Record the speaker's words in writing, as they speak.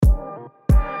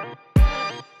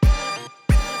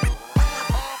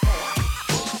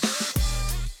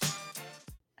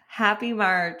Happy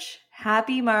March.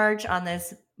 Happy March on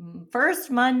this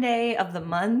first Monday of the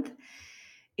month.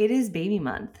 It is baby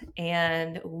month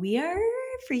and we are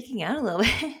freaking out a little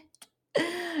bit.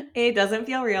 It doesn't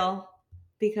feel real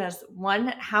because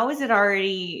one, how is it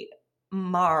already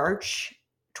March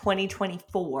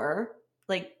 2024?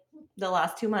 Like the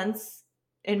last 2 months,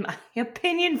 in my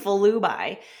opinion, flew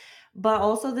by. But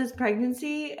also this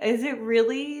pregnancy, is it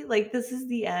really like this is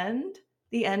the end?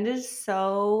 The end is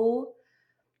so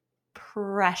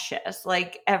precious.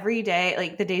 Like every day,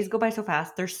 like the days go by so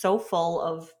fast. They're so full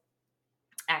of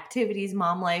activities,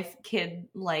 mom life, kid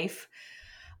life,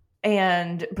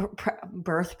 and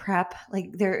birth prep.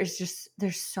 Like there's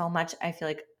so much. I feel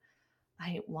like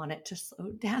I want it to slow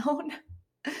down.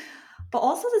 But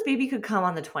also this baby could come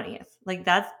on the 20th. Like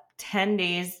that's 10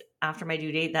 days after my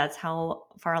due date. That's how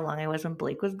far along I was when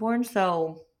Blake was born.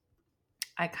 So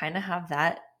I kind of have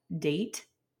that date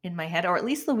in my head, or at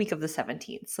least the week of the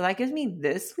 17th. So that gives me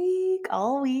this week,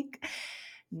 all week,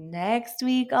 next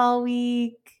week, all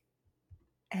week,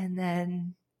 and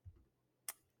then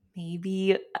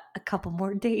maybe a couple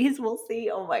more days. We'll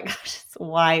see. Oh my gosh, it's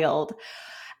wild.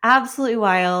 Absolutely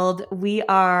wild. We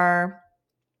are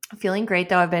feeling great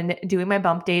though. I've been doing my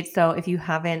bump dates. So if you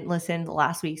haven't listened,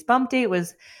 last week's bump date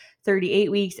was 38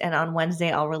 weeks. And on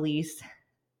Wednesday, I'll release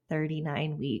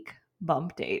 39-week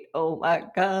bump date. Oh my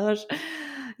gosh.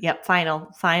 Yep,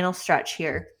 final stretch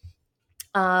here.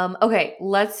 Okay,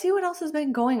 let's see what else has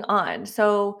been going on.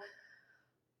 So,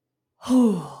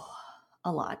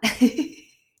 a lot.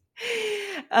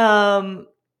 I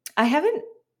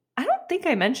don't think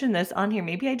I mentioned this on here.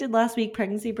 Maybe I did last week,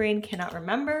 pregnancy brain, cannot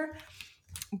remember.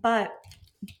 But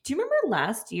do you remember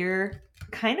last year,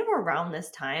 kind of around this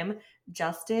time,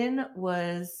 Justin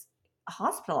was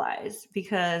hospitalized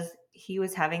because he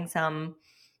was having some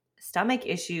stomach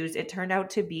issues. It turned out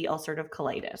to be ulcerative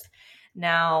colitis.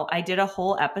 Now, I did a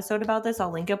whole episode about this.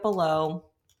 I'll link it below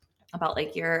about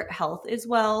like your health is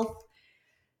wealth.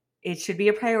 It should be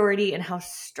a priority and how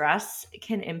stress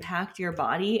can impact your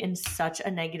body in such a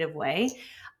negative way.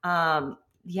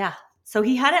 Yeah. So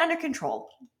he had it under control,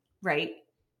 right?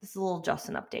 This is a little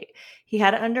Justin update. He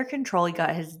had it under control. He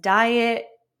got his diet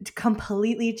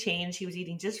completely changed. He was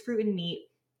eating just fruit and meat.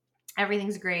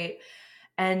 Everything's great.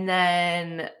 And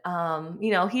then,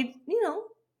 he'd,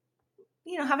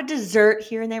 have a dessert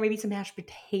here and there, maybe some mashed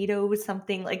potatoes,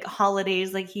 something like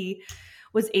holidays. Like he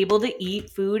was able to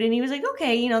eat food and he was like,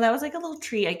 okay, that was like a little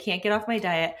treat. I can't get off my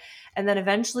diet. And then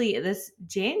eventually this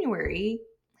January,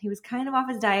 he was kind of off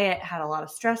his diet, had a lot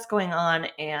of stress going on.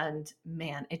 And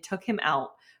man, it took him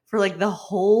out for like the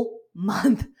whole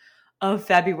month of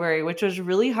February, which was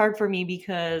really hard for me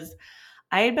because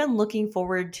I had been looking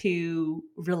forward to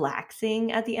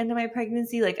relaxing at the end of my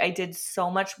pregnancy. Like I did so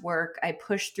much work. I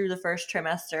pushed through the first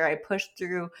trimester. I pushed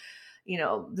through,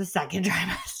 the second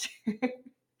trimester.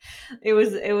 It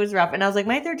was rough. And I was like,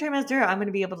 my third trimester, I'm going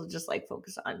to be able to just like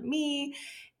focus on me.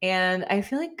 And I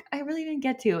feel like I really didn't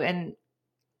get to. And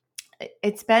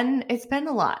it's been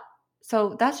a lot.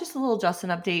 So that's just a little Justin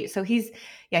update. So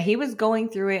he was going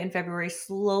through it in February,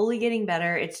 slowly getting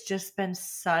better. It's just been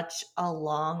such a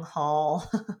long haul.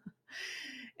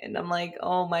 And I'm like,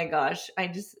 oh my gosh, I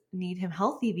just need him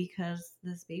healthy because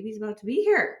this baby's about to be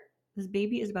here. This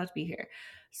baby is about to be here.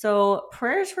 So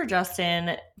prayers for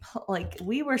Justin. Like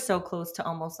we were so close to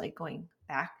almost like going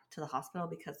back to the hospital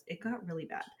because it got really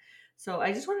bad. So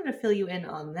I just wanted to fill you in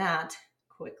on that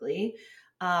quickly.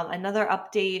 Another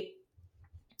update.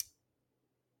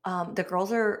 The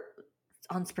girls are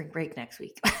on spring break next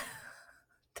week.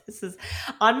 This is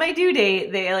on my due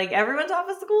date. They like everyone's off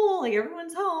of school, like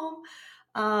everyone's home.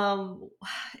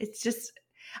 It's just,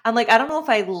 I'm like, I don't know if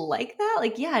I like that.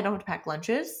 Like, yeah, I don't have to pack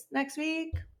lunches next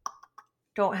week.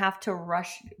 Don't have to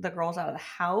rush the girls out of the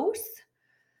house.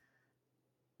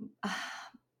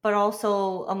 But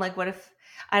also I'm like, what if,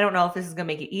 I don't know if this is going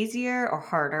to make it easier or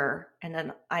harder. And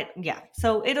then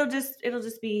so it'll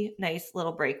just be nice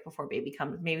little break before baby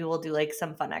comes. Maybe we'll do like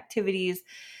some fun activities,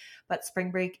 but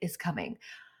spring break is coming.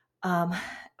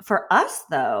 For us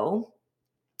though,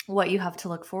 what you have to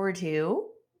look forward to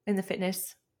in the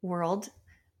fitness world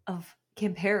of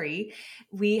Kim Perry,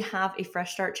 we have a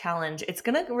Fresh Start Challenge. It's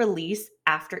going to release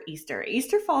after Easter.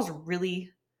 Easter falls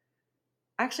really,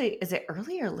 actually, is it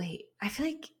early or late? I feel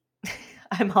like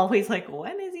I'm always like,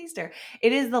 when is Easter?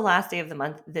 It is the last day of the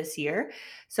month this year.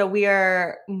 So we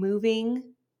are moving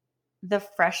the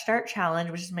Fresh Start Challenge,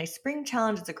 which is my spring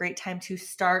challenge. It's a great time to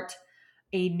start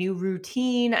a new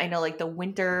routine. I know like the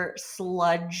winter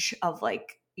sludge of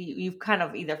like, you've kind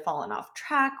of either fallen off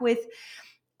track with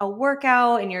a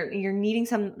workout and you're needing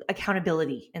some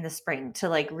accountability in the spring to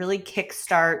like really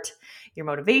kickstart your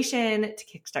motivation, to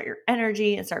kickstart your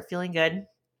energy and start feeling good,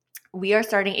 we are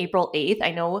starting April 8th.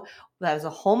 I know that was a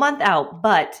whole month out,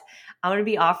 but I'm going to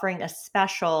be offering a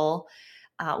special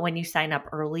when you sign up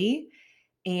early.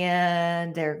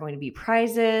 And there are going to be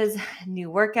prizes, new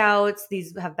workouts.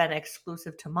 These have been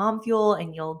exclusive to Mom Fuel,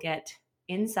 and you'll get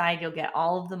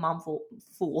all of the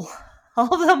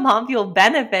all of the Mom Fuel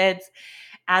benefits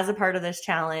as a part of this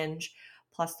challenge,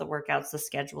 plus the workouts, the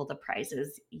schedule, the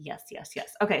prizes. Yes, yes,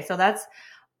 yes. Okay, so that's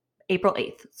April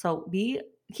 8th. So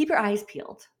keep your eyes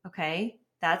peeled, okay?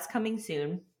 That's coming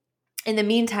soon. In the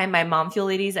meantime, my Mom Fuel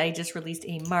ladies, I just released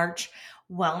a March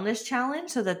wellness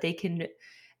challenge so that they can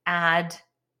add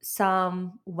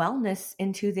some wellness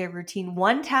into their routine.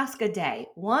 One task a day.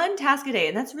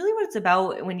 And that's really what it's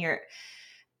about when you're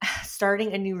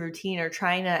starting a new routine or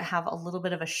trying to have a little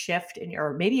bit of a shift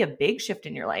or maybe a big shift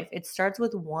in your life. It starts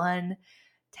with one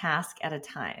task at a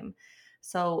time.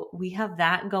 So we have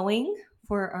that going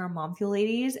for our Mom Fuel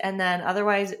ladies. And then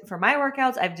otherwise for my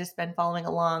workouts, I've just been following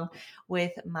along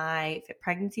with my Fit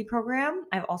Pregnancy program.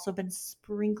 I've also been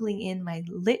sprinkling in my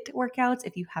LIT workouts.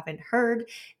 If you haven't heard,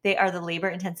 they are the labor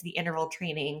intensity interval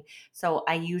training. So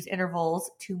I use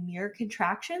intervals to mirror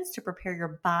contractions to prepare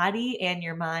your body and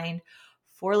your mind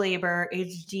for labor.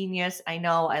 It's genius. I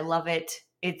know. I love it.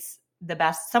 It's the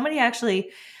best. Somebody actually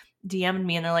DM'd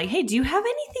me and they're like, hey, do you have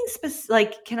anything specific?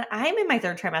 Like, I'm in my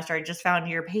third trimester. I just found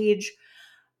your page.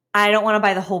 I don't want to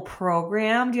buy the whole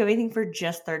program. Do you have anything for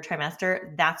just third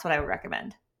trimester? That's what I would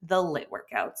recommend. The LIT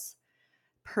workouts.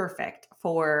 Perfect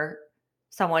for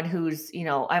someone who's,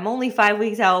 I'm only 5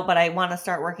 weeks out, but I want to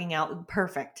start working out.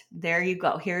 Perfect. There you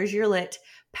go. Here's your LIT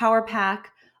power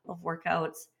pack of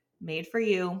workouts made for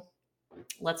you.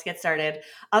 Let's get started.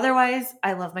 Otherwise,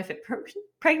 I love my Fit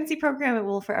Pregnancy program. It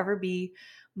will forever be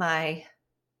my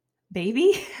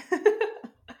baby.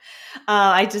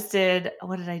 I just did,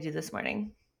 what did I do this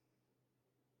morning?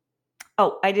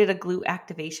 Oh, I did a glute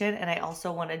activation, and I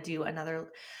also want to do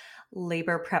another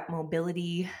labor prep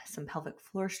mobility, some pelvic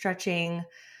floor stretching.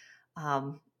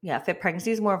 Fit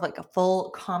Pregnancy is more of like a full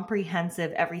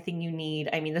comprehensive everything you need.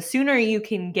 I mean, the sooner you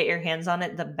can get your hands on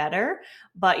it, the better,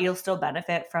 but you'll still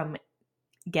benefit from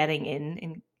getting in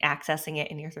and accessing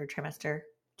it in your third trimester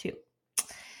too.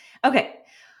 Okay.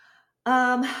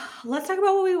 Let's talk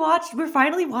about what we watched. We're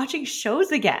finally watching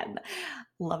shows again.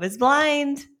 Love is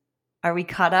Blind. Are we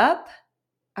caught up?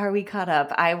 I'm caught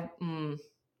up.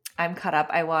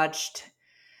 I watched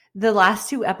the last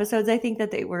 2 episodes. I think that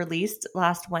they were released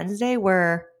last Wednesday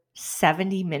were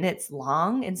 70 minutes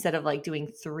long instead of like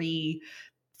doing 3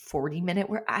 40-minute.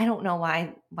 Where I don't know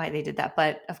why they did that,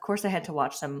 but of course I had to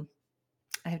watch them.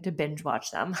 I have to binge watch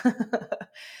them.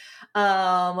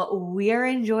 We are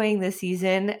enjoying this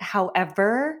season.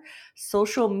 However,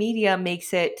 social media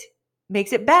makes it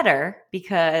better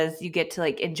because you get to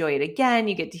like enjoy it again.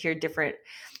 You get to hear different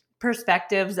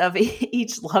perspectives of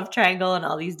each love triangle and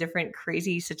all these different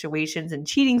crazy situations and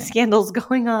cheating scandals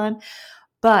going on.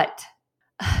 But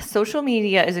social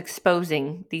media is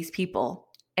exposing these people.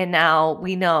 And now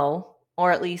we know,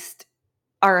 or at least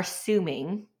are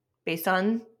assuming based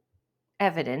on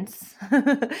evidence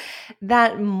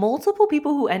that multiple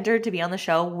people who entered to be on the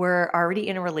show were already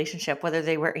in a relationship, whether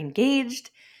they were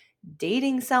engaged,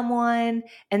 dating someone,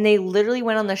 and they literally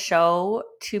went on the show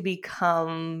to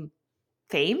become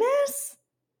famous,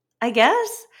 I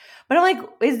guess. But I'm like,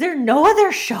 is there no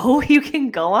other show you can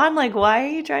go on? Like, why are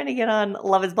you trying to get on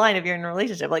Love is Blind if you're in a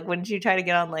relationship? Like, wouldn't you try to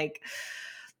get on like,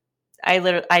 I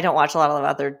don't watch a lot of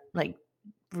other like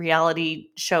reality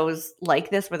shows like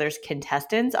this where there's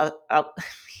contestants. I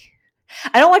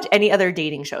don't watch any other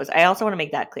dating shows. I also want to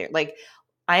make that clear. Like,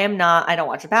 I don't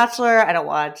watch The Bachelor. I don't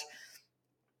watch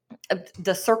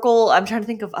The Circle. I'm trying to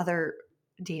think of other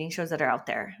dating shows that are out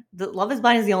there. The Love is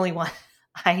Blind is the only one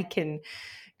I can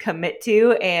commit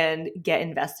to and get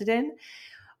invested in.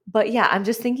 But yeah, I'm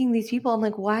just thinking these people, I'm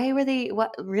like, why were they,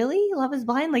 what, really? Love is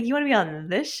Blind? Like, you want to be on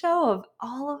this show of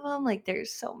all of them? Like,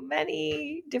 there's so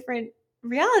many different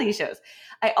reality shows.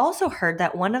 I also heard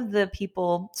that one of the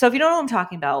people, so if you don't know what I'm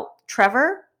talking about,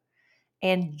 Trevor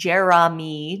and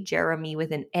Jeremy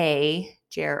with an A,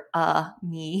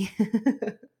 Jeremy,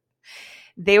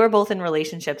 they were both in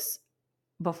relationships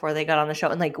before they got on the show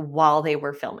and like while they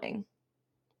were filming.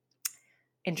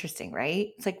 Interesting, right?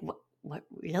 It's like, what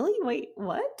really? Wait,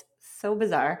 what? So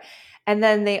bizarre. And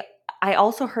then I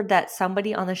also heard that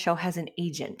somebody on the show has an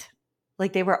agent.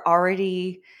 Like they were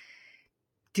already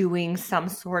doing some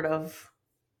sort of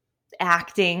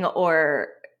acting or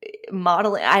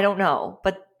modeling. I don't know,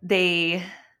 but they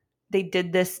they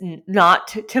did this not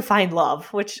to find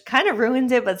love, which kind of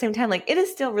ruins it, but at the same time, like, it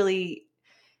is still really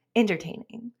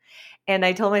entertaining. And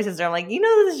I told my sister, I'm like,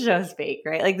 this show is fake,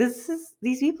 right? Like,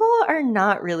 these people are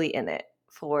not really in it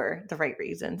for the right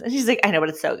reasons. And she's like, I know, but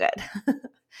it's so good.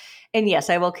 And yes,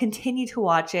 I will continue to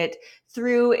watch it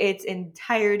through its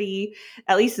entirety,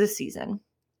 at least this season.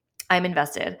 I'm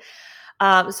invested.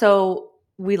 So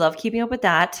we love keeping up with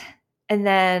that. And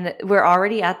then we're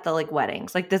already at the like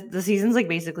weddings. Like the season's like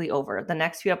basically over. The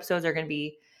next few episodes are going to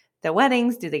be the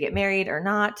weddings. Do they get married or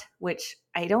not? Which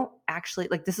I don't actually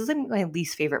like. This is like my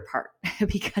least favorite part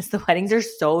because the weddings are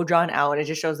so drawn out. It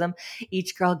just shows them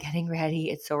each girl getting ready.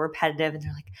 It's so repetitive. And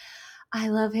they're like, I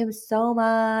love him so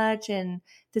much. And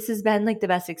this has been like the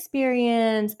best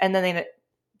experience. And then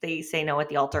they say no at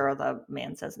the altar, or the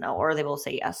man says no, or they will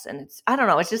say yes. And I don't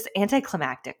know, it's just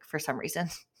anticlimactic for some reason.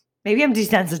 Maybe I'm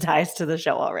desensitized to the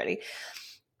show already.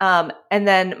 And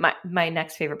then my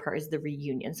next favorite part is the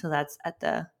reunion. So that's at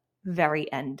the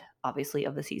very end, obviously,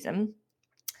 of the season.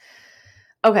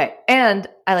 Okay. And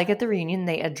I like at the reunion,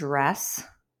 they address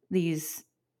these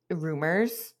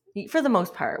rumors for the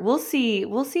most part. We'll see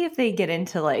if they get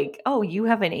into like, oh, you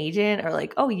have an agent, or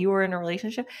like, oh, you were in a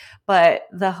relationship. But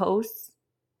the hosts,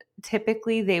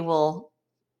 typically they will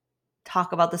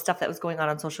talk about the stuff that was going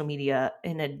on social media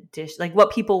in addition, like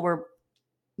what people were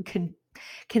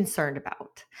concerned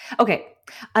about. Okay.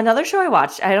 Another show I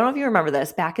watched, I don't know if you remember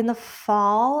this, back in the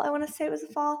fall, I want to say it was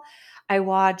the fall, I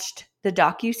watched the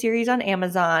docuseries on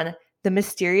Amazon, The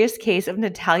Mysterious Case of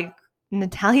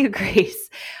Natalia Grace,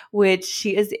 which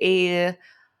she is a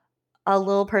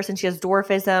little person. She has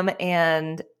dwarfism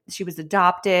and she was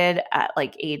adopted at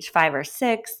like age 5 or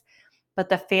 6. But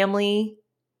the family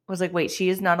was like, wait, she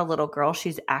is not a little girl.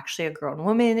 She's actually a grown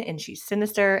woman, and she's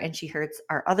sinister, and she hurts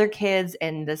our other kids,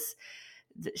 and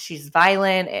she's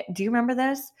violent. Do you remember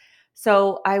this?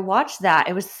 So I watched that.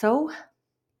 It was so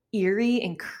eerie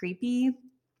and creepy.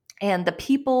 And the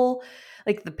people,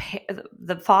 like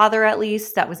the father, at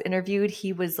least, that was interviewed,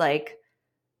 he was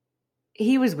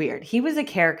weird. He was a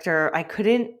character. I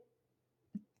couldn't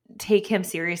take him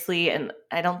seriously, and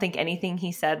I don't think anything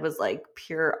he said was like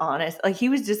pure honest. Like, he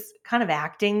was just kind of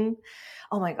acting.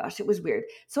 Oh my gosh, it was weird.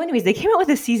 So anyways, they came out with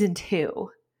a season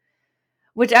 2,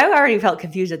 which I already felt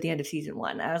confused at the end of season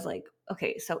 1. I was like,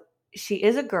 okay, so she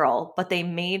is a girl, but they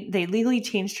legally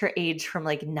changed her age from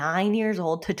like 9 years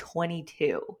old to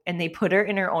 22, and they put her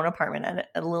in her own apartment at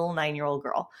a little 9-year-old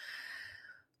girl.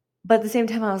 But at the same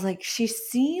time, I was like,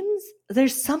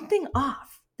 there's something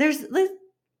off. There's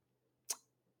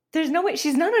no way.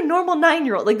 She's not a normal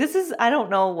 9-year-old. Like, I don't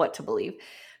know what to believe.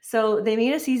 So they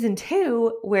made a season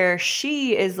 2 where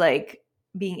she is like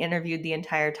being interviewed the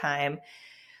entire time.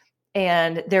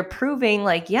 And they're proving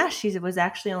like, yeah, she was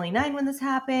actually only 9 when this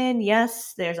happened.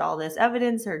 Yes, there's all this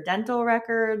evidence, her dental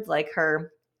records, like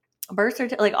her birth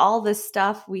certificate, like all this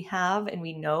stuff we have, and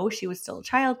we know she was still a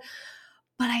child.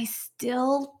 But I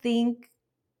still think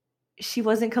she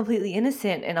wasn't completely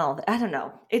innocent and all that. I don't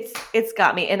know. It's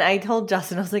got me. And I told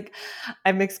Justin, I was like,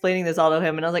 I'm explaining this all to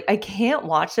him. And I was like, I can't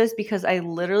watch this because I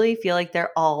literally feel like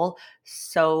they're all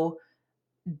so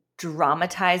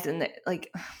dramatized and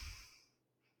like,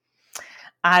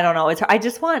 I don't know. I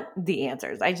just want the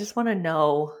answers. I just want to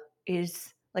know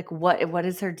is like, what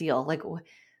is her deal? Like,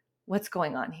 what's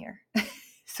going on here?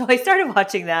 So I started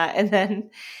watching that, and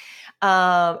then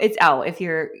it's out. If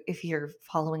you're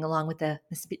following along with the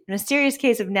Mysterious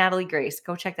Case of Natalie Grace,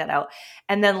 go check that out.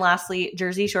 And then lastly,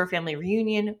 Jersey Shore Family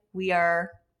Reunion. We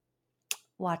are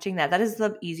watching that. That is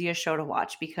the easiest show to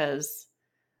watch because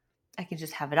I can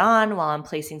just have it on while I'm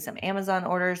placing some Amazon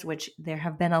orders, which there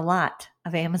have been a lot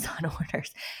of Amazon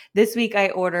orders. This week I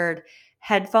ordered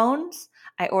headphones.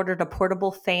 I ordered a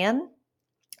portable fan.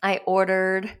 I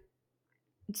ordered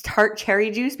tart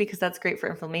cherry juice because that's great for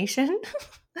inflammation.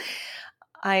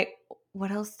 What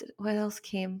else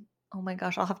came? Oh my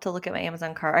gosh, I'll have to look at my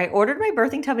Amazon cart. I ordered my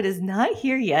birthing tub. It is not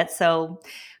here yet, so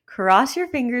cross your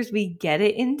fingers we get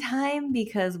it in time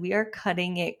because we are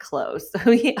cutting it close.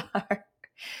 We are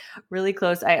really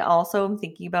close. I also am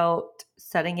thinking about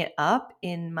setting it up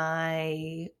in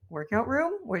my workout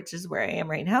room, which is where I am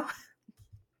right now,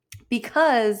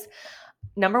 because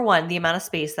number one, the amount of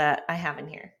space that I have in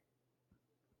here.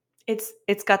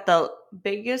 It's got the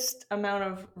biggest amount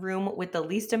of room with the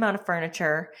least amount of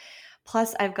furniture.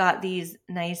 Plus, I've got these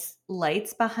nice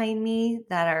lights behind me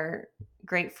that are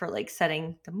great for like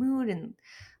setting the mood and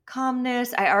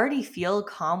calmness. I already feel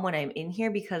calm when I'm in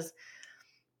here because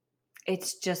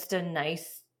it's just a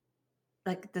nice,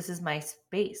 like, this is my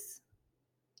space.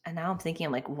 And now I'm thinking,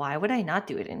 I'm like, why would I not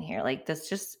do it in here? Like, this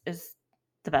just is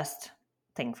the best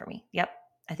thing for me. Yep.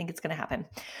 I think it's going to happen.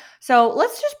 So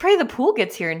let's just pray the pool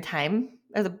gets here in time.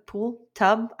 Or the pool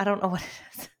tub. I don't know what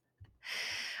it is.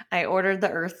 I ordered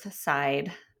the earth side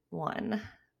one,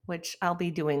 which I'll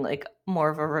be doing like more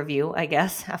of a review, I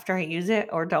guess, after I use it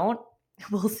or don't.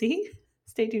 We'll see.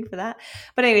 Stay tuned for that.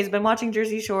 But anyways, been watching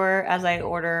Jersey Shore as I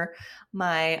order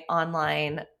my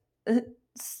online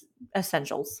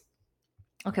essentials.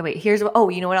 Okay, wait. Here's what. Oh,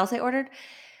 you know what else I ordered?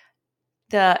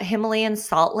 The Himalayan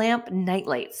salt lamp night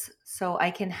lights, so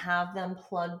I can have them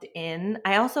plugged in.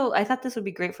 I thought this would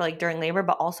be great for like during labor,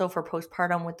 but also for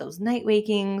postpartum with those night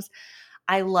wakings.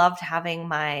 I loved having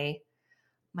my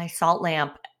salt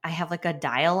lamp. I have like a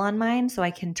dial on mine so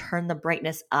I can turn the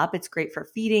brightness up. It's great for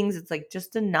feedings. It's like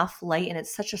just enough light, and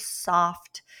it's such a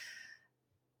soft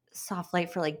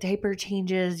light for like diaper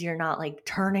changes. You're not like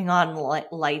turning on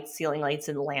lights, ceiling lights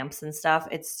and lamps and stuff.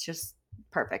 It's just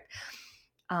perfect.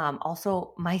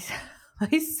 Also my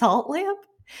salt lamp,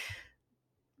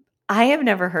 I have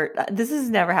never heard, this has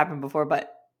never happened before,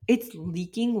 but it's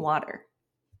leaking water.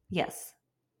 Yes.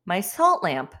 My salt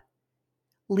lamp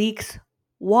leaks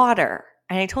water.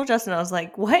 And I told Justin, I was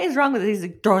like, what is wrong with this? He's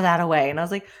like, throw that away. And I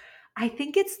was like, I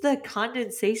think it's the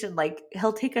condensation. Like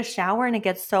he'll take a shower and it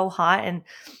gets so hot, and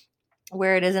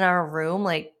where it is in our room,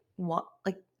 like what,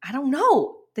 like, I don't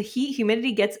know. The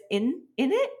humidity gets in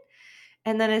it.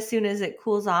 And then as soon as it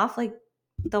cools off, like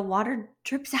the water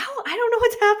drips out. I don't know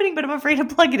what's happening, but I'm afraid to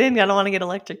plug it in. I don't want to get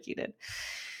electrocuted.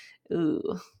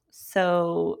 Ooh.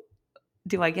 So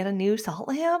do I get a new salt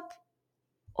lamp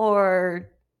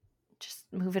or just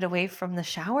move it away from the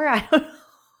shower? I don't know.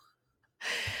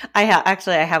 I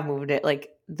have moved it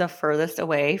like the furthest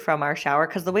away from our shower,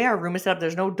 because the way our room is set up,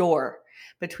 there's no door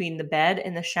between the bed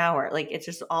and the shower. Like it's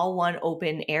just all one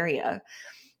open area.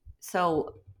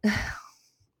 So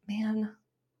man,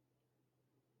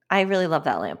 I really love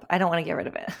that lamp. I don't want to get rid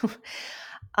of it.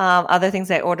 Other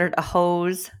things, I ordered a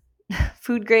hose,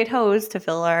 food grade hose to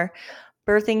fill our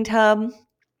birthing tub,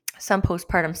 some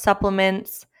postpartum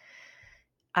supplements.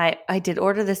 I did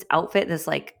order this outfit, this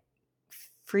like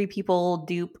Free People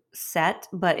dupe set,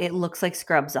 but it looks like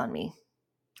scrubs on me.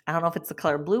 I don't know if it's the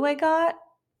color blue I got.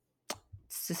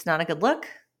 It's just not a good look.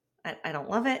 I don't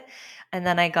love it. And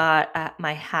then I got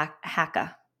my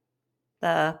Haakaa,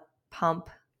 the pump.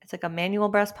 It's like a manual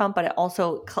breast pump, but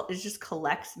it just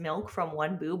collects milk from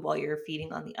one boob while you're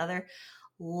feeding on the other.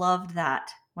 Loved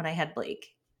that when I had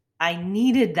Blake. I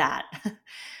needed that.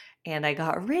 And I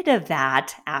got rid of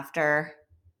that after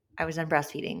I was done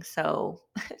breastfeeding. So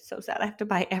it's so sad. I have to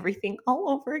buy everything all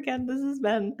over again. This has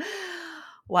been,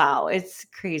 wow, it's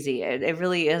crazy. It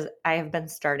really is. I have been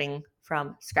starting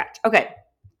from scratch. Okay.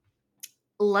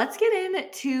 Let's get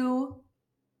into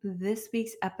this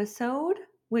week's episode,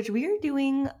 which we are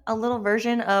doing a little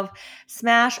version of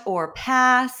Smash or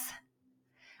Pass,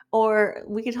 or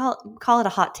we could call it a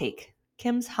hot take.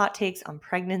 Kim's hot takes on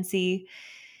pregnancy.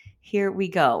 Here we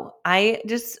go. I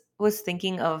just was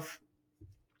thinking of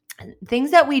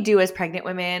things that we do as pregnant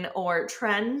women or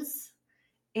trends,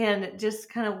 and just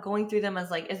kind of going through them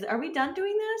as like, are we done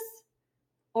doing this?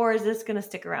 Or is this going to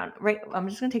stick around? Right. I'm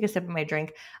just going to take a sip of my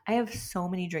drink. I have so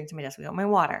many drinks on my desk. We got my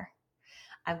water.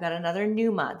 I've got another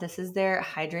Numa. This is their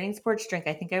hydrating sports drink.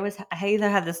 I think I either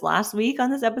had this last week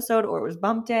on this episode or it was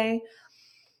bump day.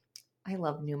 I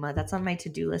love Numa. That's on my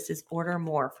to-do list, is order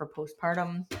more for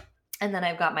postpartum. And then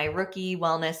I've got my Rookie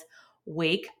Wellness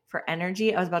Wake for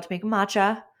energy. I was about to make a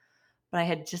matcha, but I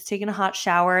had just taken a hot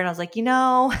shower and I was like,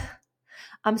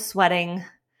 I'm sweating.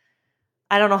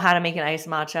 I don't know how to make an iced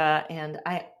matcha. And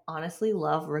I honestly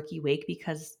love Rookie Wake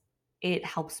because it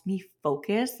helps me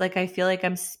focus. Like I feel like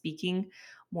I'm speaking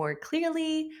more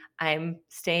clearly. I'm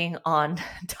staying on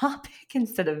topic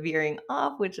instead of veering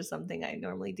off, which is something I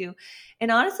normally do.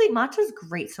 And honestly, matcha is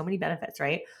great. So many benefits,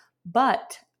 right?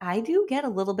 But I do get a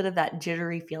little bit of that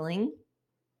jittery feeling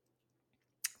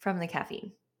from the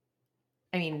caffeine.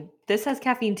 I mean, this has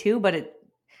caffeine too, but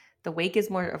the Wake is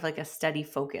more of like a steady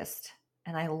focused.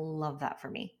 And I love that for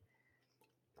me.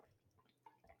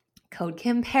 Code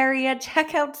Kim Perry at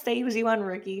checkout saves you on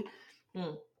Rookie.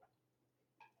 Oh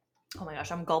my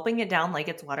gosh, I'm gulping it down like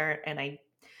it's water, and I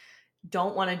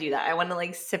don't want to do that. I want to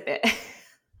like sip it.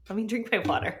 Let me drink my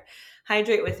water.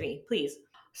 Hydrate with me, please.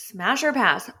 Smash or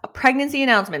pass? Pregnancy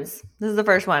announcements. This is the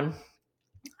first one.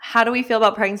 How do we feel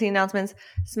about pregnancy announcements?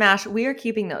 Smash, we are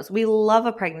keeping those. We love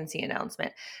a pregnancy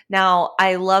announcement. Now,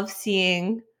 I love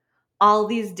seeing all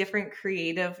these different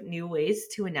creative new ways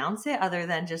to announce it other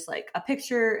than just like a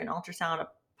picture, an ultrasound, a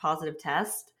positive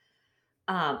test.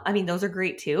 I mean, those are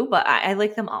great too, but I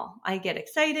like them all. I get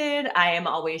excited. I am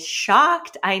always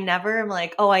shocked. I never am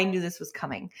like, oh, I knew this was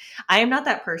coming. I am not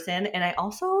that person. And I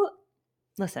also,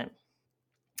 listen,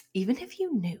 even if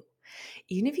you knew,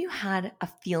 even if you had a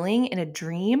feeling in a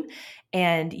dream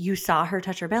and you saw her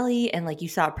touch her belly and like you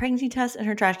saw a pregnancy test in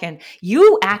her trash can,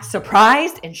 you act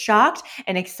surprised and shocked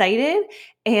and excited.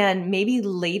 And maybe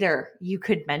later you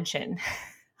could mention,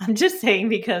 I'm just saying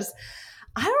because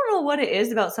I don't know what it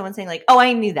is about someone saying like, oh,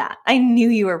 I knew that. I knew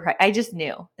you were pregnant. I just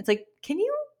knew. It's like, can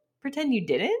you pretend you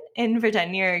didn't and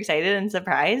pretend you're excited and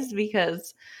surprised?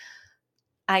 Because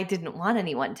I didn't want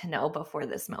anyone to know before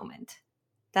this moment.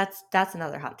 That's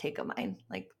another hot take of mine.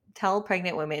 Like, tell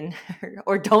pregnant women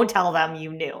or don't tell them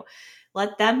you knew.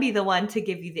 Let them be the one to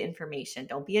give you the information.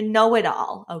 Don't be a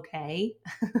know-it-all, okay?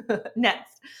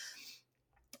 Next.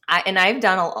 I've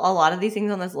done a lot of these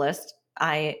things on this list.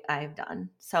 I've done.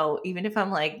 So even if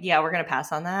I'm like, yeah, we're going to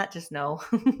pass on that, just know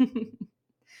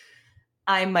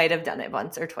I might have done it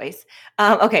once or twice.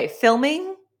 Okay,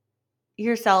 filming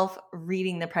yourself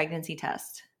reading the pregnancy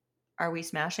test. Are we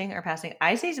smashing or passing?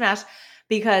 I say smash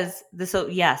because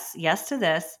yes to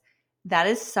this. That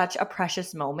is such a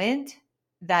precious moment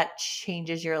that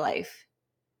changes your life.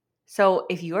 So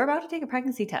if you are about to take a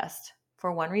pregnancy test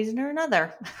for one reason or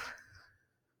another,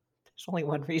 there's only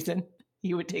one reason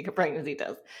you would take a pregnancy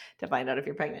test to find out if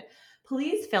you're pregnant.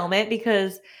 Please film it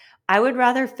because I would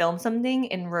rather film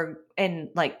something and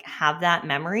like have that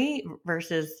memory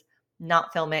versus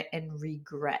not film it and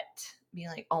regret being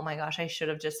like, oh my gosh, I should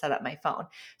have just set up my phone.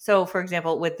 So for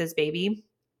example, with this baby,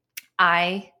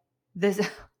 we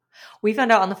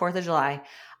found out on the 4th of July.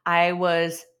 I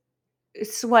was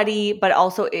sweaty, but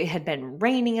also it had been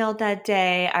raining out that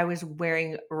day. I was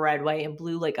wearing red, white, and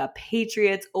blue, like a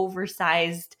Patriots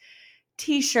oversized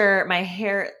t-shirt. My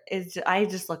hair I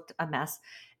just looked a mess.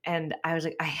 And I was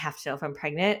like, I have to know if I'm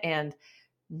pregnant. And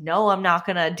no, I'm not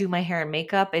going to do my hair and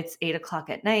makeup. It's 8:00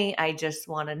 at night. I just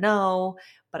want to know,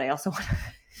 but I also want to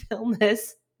film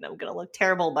this. I'm going to look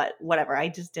terrible, but whatever. I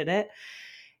just did it.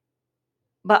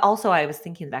 But also I was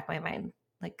thinking in the back of my mind,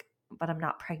 like, but I'm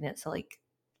not pregnant. So like,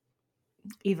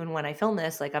 even when I film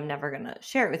this, like I'm never going to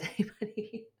share it with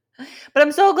anybody. But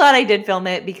I'm so glad I did film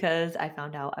it because I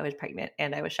found out I was pregnant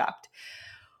and I was shocked.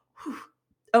 Whew.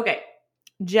 Okay.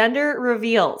 Gender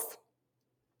reveals.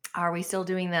 Are we still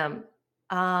doing them?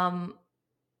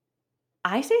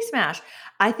 I say smash.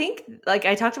 I think, like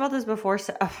I talked about this before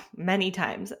many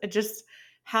times, just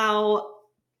how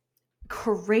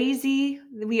crazy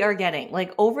we are getting,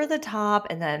 like over the top,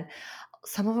 and then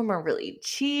some of them are really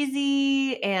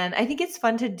cheesy, and I think it's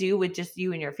fun to do with just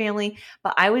you and your family,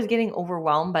 but I was getting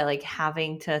overwhelmed by like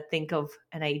having to think of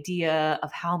an idea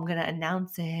of how I'm going to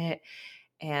announce it.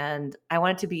 And I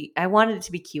wanted it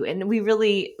to be cute. And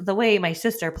the way my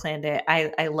sister planned it,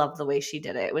 I love the way she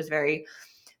did it. It was very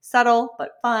subtle,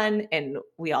 but fun. And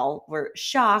we all were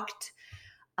shocked.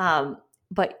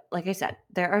 But like I said,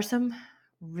 there are some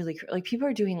really, like people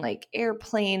are doing like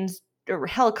airplanes or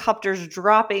helicopters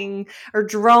dropping or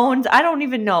drones. I don't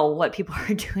even know what people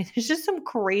are doing. There's just some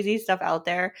crazy stuff out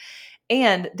there.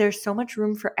 And there's so much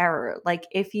room for error. Like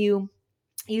if you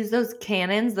use those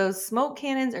cannons, those smoke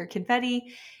cannons or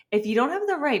confetti, if you don't have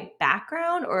the right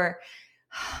background or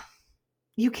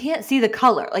you can't see the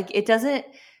color, like it doesn't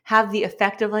have the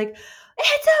effect of like,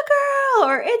 it's a girl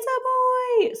or it's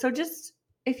a boy. So just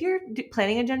if you're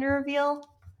planning a gender reveal,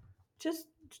 just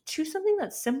choose something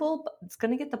that's simple, but it's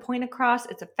going to get the point across.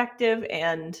 It's effective,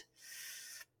 and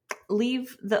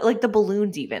leave the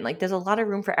balloons even. Like there's a lot of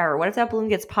room for error. What if that balloon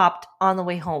gets popped on the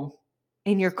way home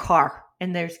in your car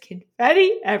and there's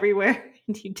confetti everywhere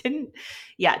and you didn't?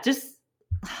 Yeah, just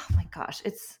oh my gosh,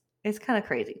 it's kind of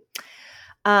crazy.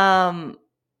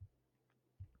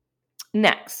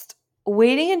 Next,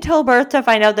 waiting until birth to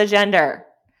find out the gender.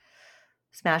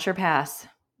 Smash or pass?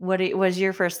 What was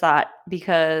your first thought?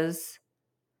 Because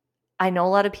I know a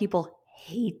lot of people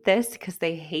hate this because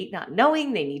they hate not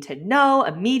knowing. They need to know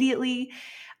immediately.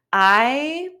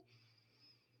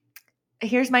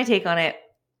 Here's my take on it.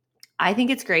 I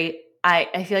think it's great.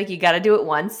 I feel like you got to do it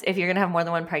once. If you're going to have more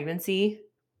than one pregnancy,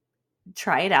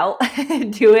 try it out.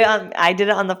 Do it I did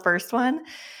it on the first one.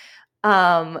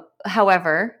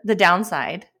 However, the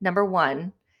downside, number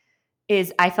one,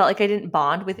 is I felt like I didn't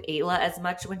bond with Ayla as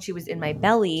much when she was in my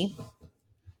belly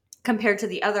compared to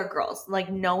the other girls. Like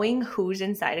knowing who's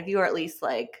inside of you, or at least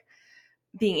like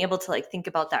being able to like think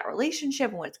about that relationship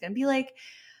and what it's going to be like.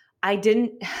 I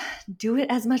didn't do it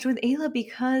as much with Ayla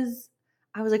because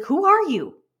I was like, who are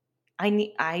you? I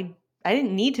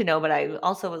didn't need to know, but I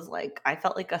also was like, I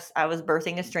felt like I was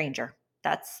birthing a stranger.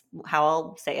 That's how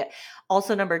I'll say it.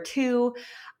 Also, number two,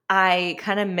 I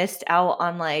kind of missed out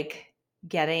on like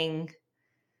getting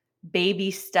baby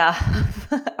stuff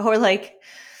or like,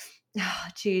 oh,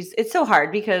 geez, it's so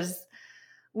hard because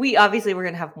we obviously were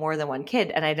going to have more than one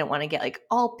kid, and I didn't want to get like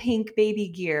all pink baby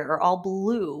gear or all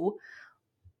blue.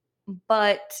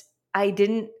 But I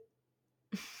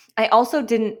also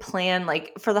didn't plan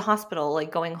like for the hospital,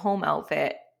 like going home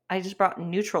outfit. I just brought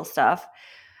neutral stuff.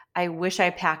 I wish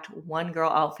I packed one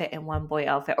girl outfit and one boy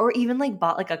outfit, or even like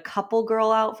bought like a couple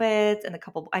girl outfits and a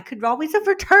couple. I could always have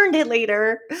returned it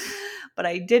later, but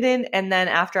I didn't. And then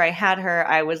after I had her,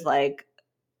 I was like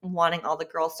wanting all the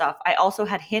girl stuff. I also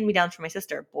had hand-me-downs for my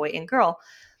sister, boy and girl.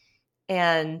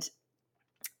 And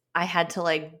I had to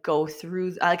like go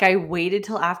through, like I waited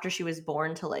till after she was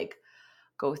born to like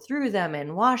go through them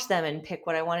and wash them and pick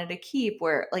what I wanted to keep,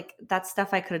 where like that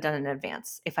stuff I could have done in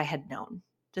advance if I had known.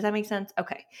 Does that make sense?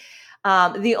 Okay.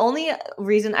 The only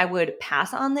reason I would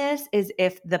pass on this is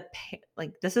if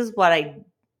this is what I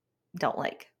don't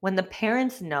like. When the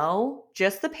parents know,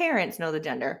 just the parents know the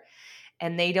gender,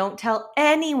 and they don't tell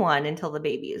anyone until the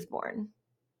baby is born.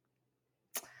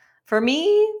 For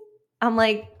me, I'm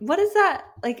like, what is that?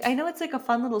 Like, I know it's like a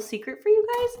fun little secret for you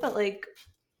guys, but like,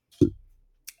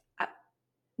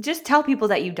 just tell people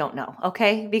that you don't know,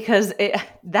 okay? Because I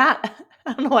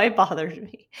don't know why it bothers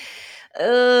me.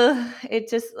 It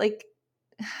just like,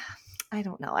 I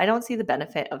don't know. I don't see the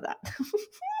benefit of that.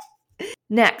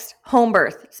 Next, home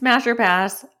birth, smash or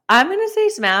pass. I'm going to say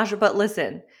smash, but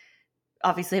listen,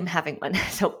 obviously I'm having one.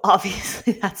 So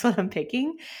obviously that's what I'm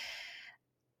picking.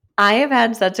 I have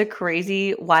had such a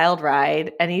crazy, wild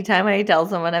ride. Anytime I tell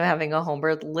someone I'm having a home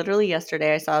birth, literally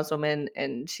yesterday I saw this woman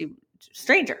and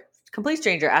complete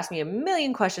stranger, asked me a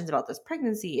million questions about this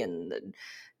pregnancy and the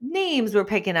names we're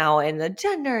picking out and the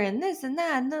gender and this and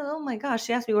that. And oh my gosh,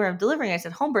 she asked me where I'm delivering. I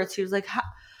said home birth. She was like,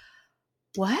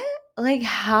 what? Like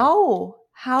how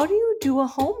do you do a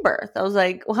home birth? I was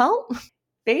like, well,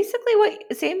 basically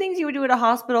same things you would do at a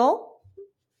hospital,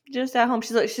 just at home.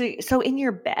 She's like, so in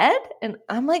your bed? And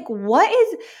I'm like,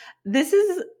 this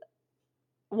is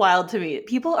wild to me.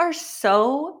 People are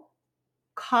so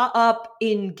caught up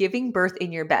in giving birth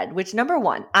in your bed, which number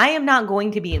one, I am not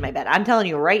going to be in my bed. I'm telling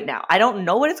you right now. I don't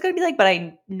know what it's going to be like, but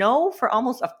I know for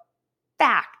almost a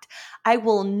fact, I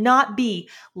will not be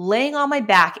laying on my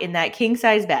back in that king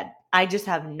size bed. I just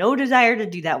have no desire to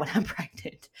do that when I'm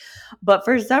pregnant. But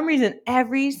for some reason,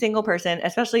 every single person,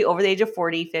 especially over the age of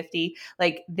 40, 50,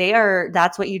 like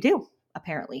that's what you do,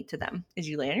 apparently, to them, is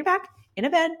you lay on your back in a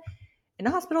bed in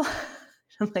a hospital.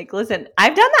 I'm like, listen,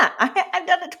 I've done that. I've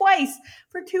done it twice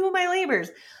for 2 of my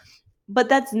labors. But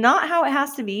that's not how it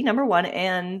has to be, number one.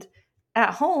 And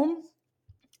at home,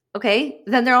 okay,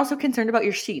 then they're also concerned about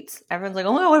your sheets. Everyone's like,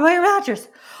 oh my God, what about your mattress?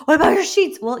 What about your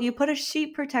sheets? Well, you put a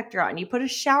sheet protector on. You put a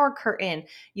shower curtain.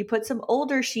 You put some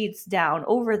older sheets down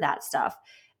over that stuff.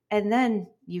 And then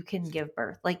you can give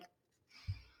birth. Like,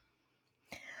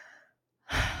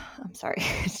 I'm sorry.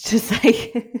 It's just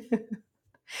like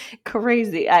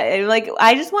crazy.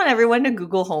 I just want everyone to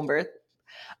Google home birth.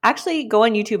 Actually, go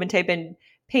on YouTube and type in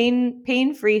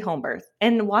pain-free home birth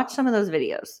and watch some of those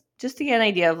videos just to get an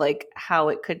idea of like how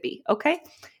it could be. Okay.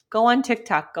 Go on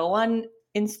TikTok, go on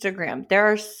Instagram. There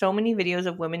are so many videos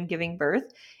of women giving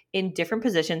birth in different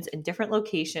positions, in different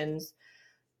locations.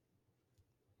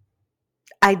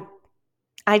 I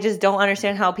just don't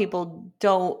understand how people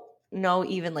don't know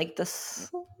even like the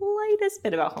slightest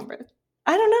bit about home birth.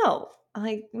 I don't know.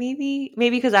 Like maybe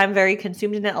because I'm very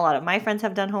consumed in it. A lot of my friends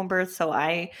have done home birth, so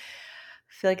I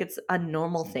feel like it's a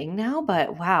normal thing now.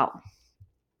 But wow,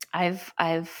 I've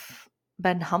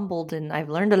been humbled and I've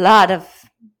learned a lot. Of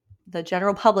the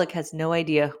general public has no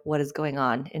idea what is going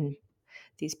on in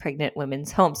these pregnant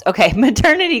women's homes. Okay,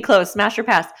 maternity clothes, smash or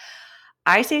pass?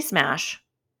 I say smash.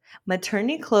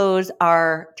 Maternity clothes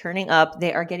are turning up.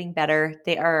 They are getting better.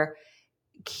 They are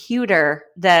cuter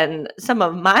than some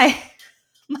of my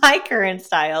current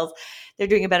styles. They're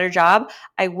doing a better job.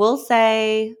 I will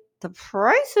say the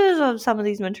prices of some of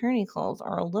these maternity clothes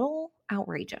are a little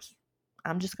outrageous.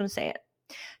 I'm just going to say it.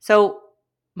 So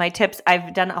my tips,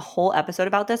 I've done a whole episode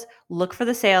about this. Look for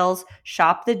the sales,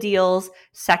 shop the deals,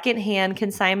 secondhand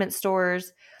consignment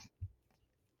stores.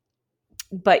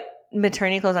 But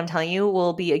maternity clothes, I'm telling you,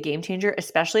 will be a game changer,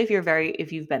 especially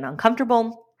if you've been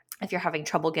uncomfortable, if you're having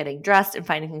trouble getting dressed and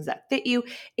finding things that fit you.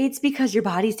 It's because your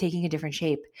body's taking a different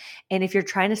shape. And if you're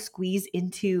trying to squeeze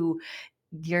into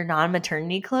your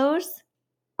non-maternity clothes,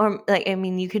 or like, I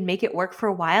mean, you can make it work for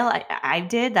a while. I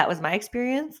did. That was my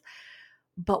experience.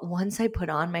 But once I put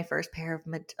on my first pair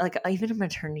of even a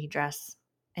maternity dress,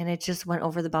 and it just went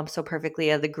over the bump so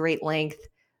perfectly at the great length,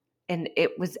 and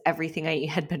it was everything I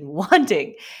had been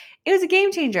wanting. It was a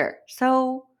game changer.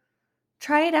 So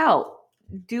try it out.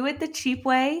 Do it the cheap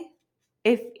way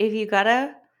if you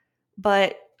gotta,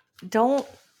 but don't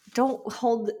don't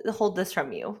hold this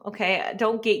from you, okay?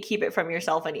 Don't gatekeep it from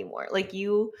yourself anymore. Like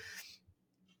you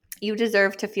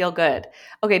deserve to feel good.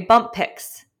 Okay, bump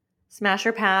pics. Smash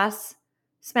or pass?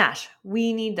 Smash.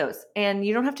 We need those. And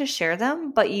you don't have to share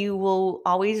them, but you will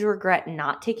always regret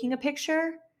not taking a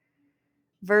picture.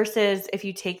 Versus if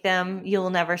you take them,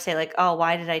 you'll never say like, oh,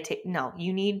 why did I take? No,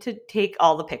 you need to take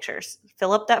all the pictures.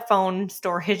 Fill up that phone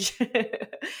storage.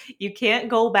 You can't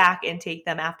go back and take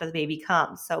them after the baby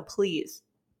comes. So please.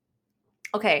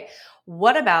 Okay,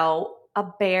 what about a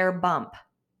bare bump?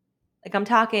 Like I'm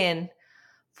talking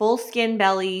full skin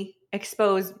belly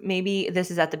exposed. Maybe this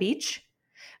is at the beach.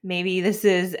 Maybe this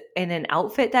is in an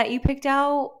outfit that you picked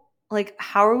out. Like,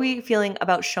 how are we feeling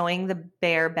about showing the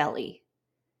bare belly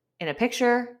in a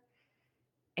picture,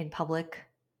 in public?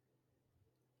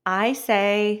 I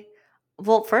say,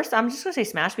 well, first, I'm just going to say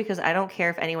smash because I don't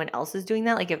care if anyone else is doing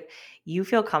that. Like, if you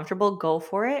feel comfortable, go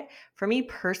for it. For me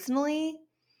personally,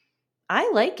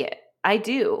 I like it. I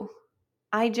do.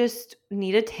 I just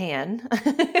need a tan.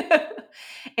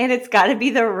 And it's got to be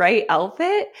the right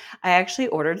outfit. I actually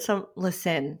ordered some.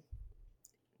 Listen,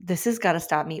 this has got to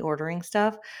stop me ordering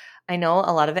stuff. I know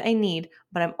a lot of it I need,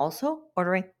 but I'm also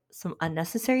ordering some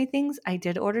unnecessary things. I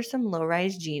did order some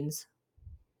low-rise jeans.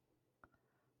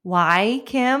 Why,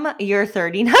 Kim? You're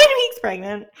 39 weeks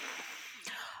pregnant.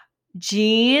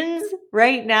 Jeans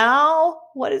right now?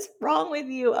 What is wrong with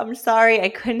you? I'm sorry. I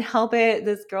couldn't help it.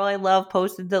 This girl I love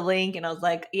posted the link and I was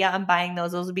like, yeah, I'm buying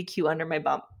those. Those would be cute under my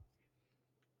bump.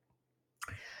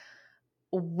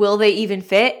 Will they even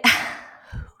fit?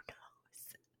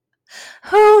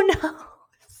 Who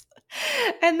knows?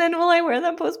 And then will I wear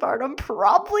them postpartum?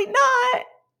 Probably not.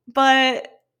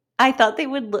 But I thought they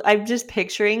would. I'm just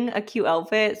picturing a cute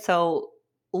outfit. So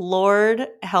Lord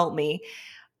help me.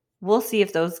 We'll see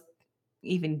if those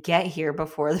even get here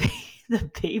before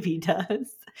the baby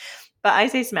does. But I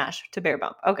say smash to bare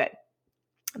bump. Okay.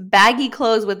 Baggy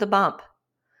clothes with the bump.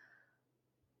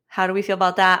 How do we feel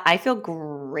about that? I feel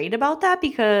great about that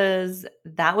because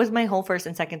that was my whole first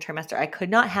and second trimester. I could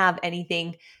not have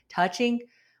anything touching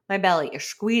my belly or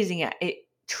squeezing it. It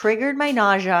triggered my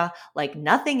nausea like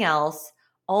nothing else.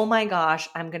 Oh my gosh,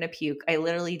 I'm going to puke. I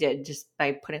literally did just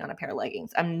by putting on a pair of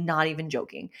leggings. I'm not even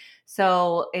joking.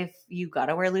 So if you got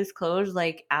to wear loose clothes,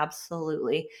 like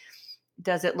absolutely.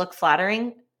 Does it look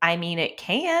flattering? I mean, it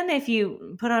can if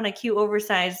you put on a cute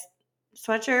oversized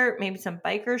sweatshirt, maybe some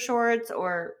biker shorts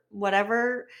or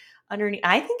whatever underneath.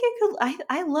 I think it could.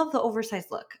 I love the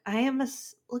oversized look.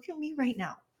 Look at me right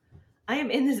now. I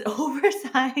am in this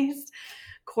oversized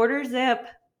quarter zip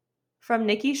from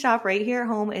Nikki's shop right here at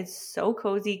home. It's so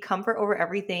cozy, comfort over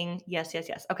everything. Yes, yes,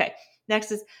 yes. Okay.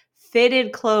 Next is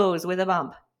fitted clothes with a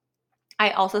bump.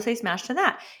 I also say smash to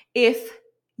that. If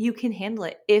you can handle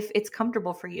it, if it's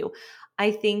comfortable for you.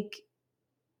 I think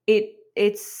it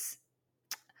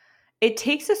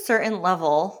takes a certain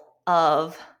level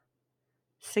of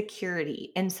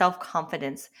security and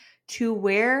self-confidence to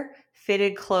wear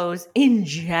fitted clothes in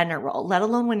general, let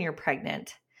alone when you're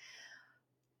pregnant.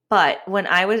 But when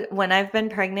I've been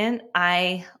pregnant,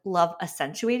 I love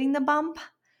accentuating the bump.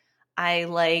 I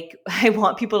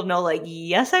want people to know like,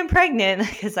 yes, I'm pregnant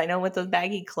because I know with those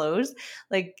baggy clothes,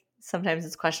 like sometimes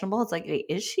it's questionable. It's like, wait,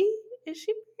 is she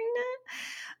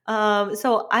pregnant?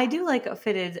 So I do like a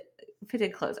fitted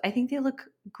clothes. I think they look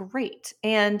great.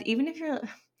 And even if you're,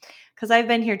 because I've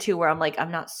been here too, where I'm like, I'm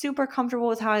not super comfortable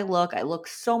with how I look. I look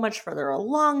so much further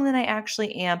along than I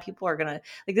actually am. People are gonna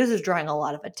like, this is drawing a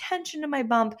lot of attention to my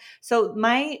bump. So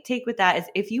my take with that is,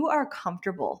 if you are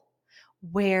comfortable,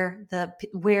 wear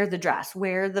the dress,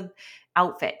 wear the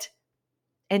outfit,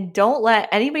 and don't let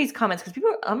anybody's comments, because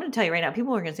I'm going to tell you right now,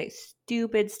 people are going to say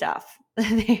stupid stuff.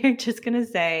 They're just going to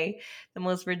say the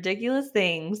most ridiculous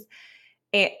things.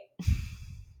 And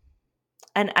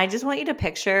I just want you to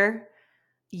picture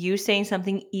you saying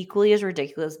something equally as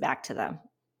ridiculous back to them.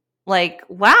 Like,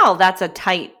 wow, that's a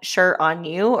tight shirt on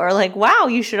you. Or like, wow,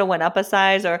 you should have went up a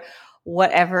size, or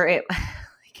whatever it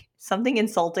like, something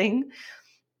insulting,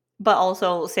 but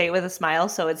also say it with a smile.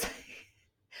 So it's,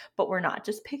 but we're not.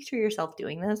 Just picture yourself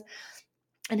doing this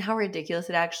and how ridiculous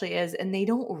it actually is. And they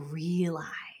don't realize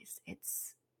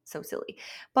it's so silly.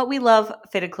 But we love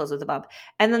fitted clothes with a bump.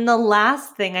 And then the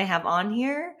last thing I have on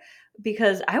here,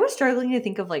 because I was struggling to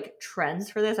think of like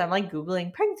trends for this. I'm like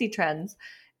Googling pregnancy trends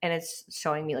and it's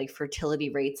showing me like fertility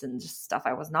rates and just stuff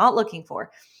I was not looking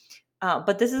for.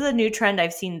 But this is a new trend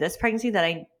I've seen this pregnancy that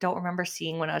I don't remember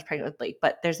seeing when I was pregnant with Blake.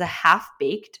 But there's a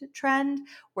half-baked trend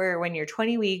where when you're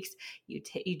 20 weeks, you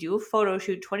do a photo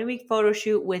shoot, 20-week photo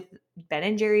shoot with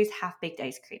Ben & Jerry's half-baked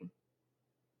ice cream.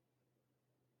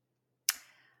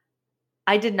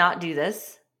 I did not do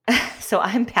this. So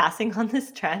I'm passing on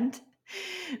this trend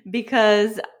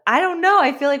because I don't know.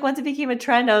 I feel like once it became a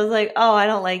trend, I was like, oh, I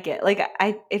don't like it. Like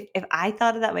if I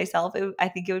thought of that myself, I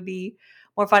think it would be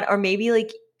more fun. Or maybe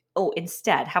like, oh,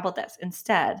 instead, how about this?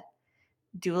 Instead,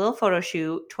 do a little photo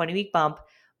shoot, 20-week bump,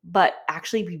 but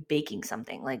actually be baking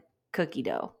something like cookie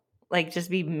dough. Like just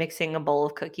be mixing a bowl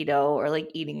of cookie dough or like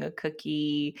eating a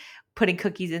cookie, putting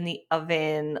cookies in the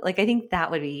oven. Like I think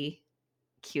that would be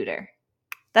cuter.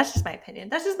 That's just my opinion.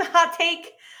 That's just my hot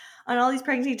take on all these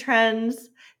pregnancy trends.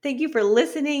 Thank you for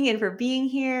listening and for being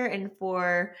here and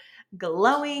for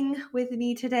glowing with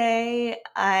me today.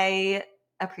 I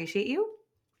appreciate you.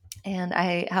 And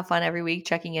I have fun every week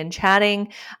checking in,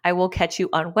 chatting. I will catch you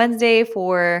on Wednesday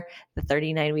for the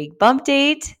 39-week bump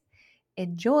date.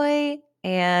 Enjoy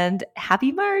and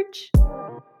happy March.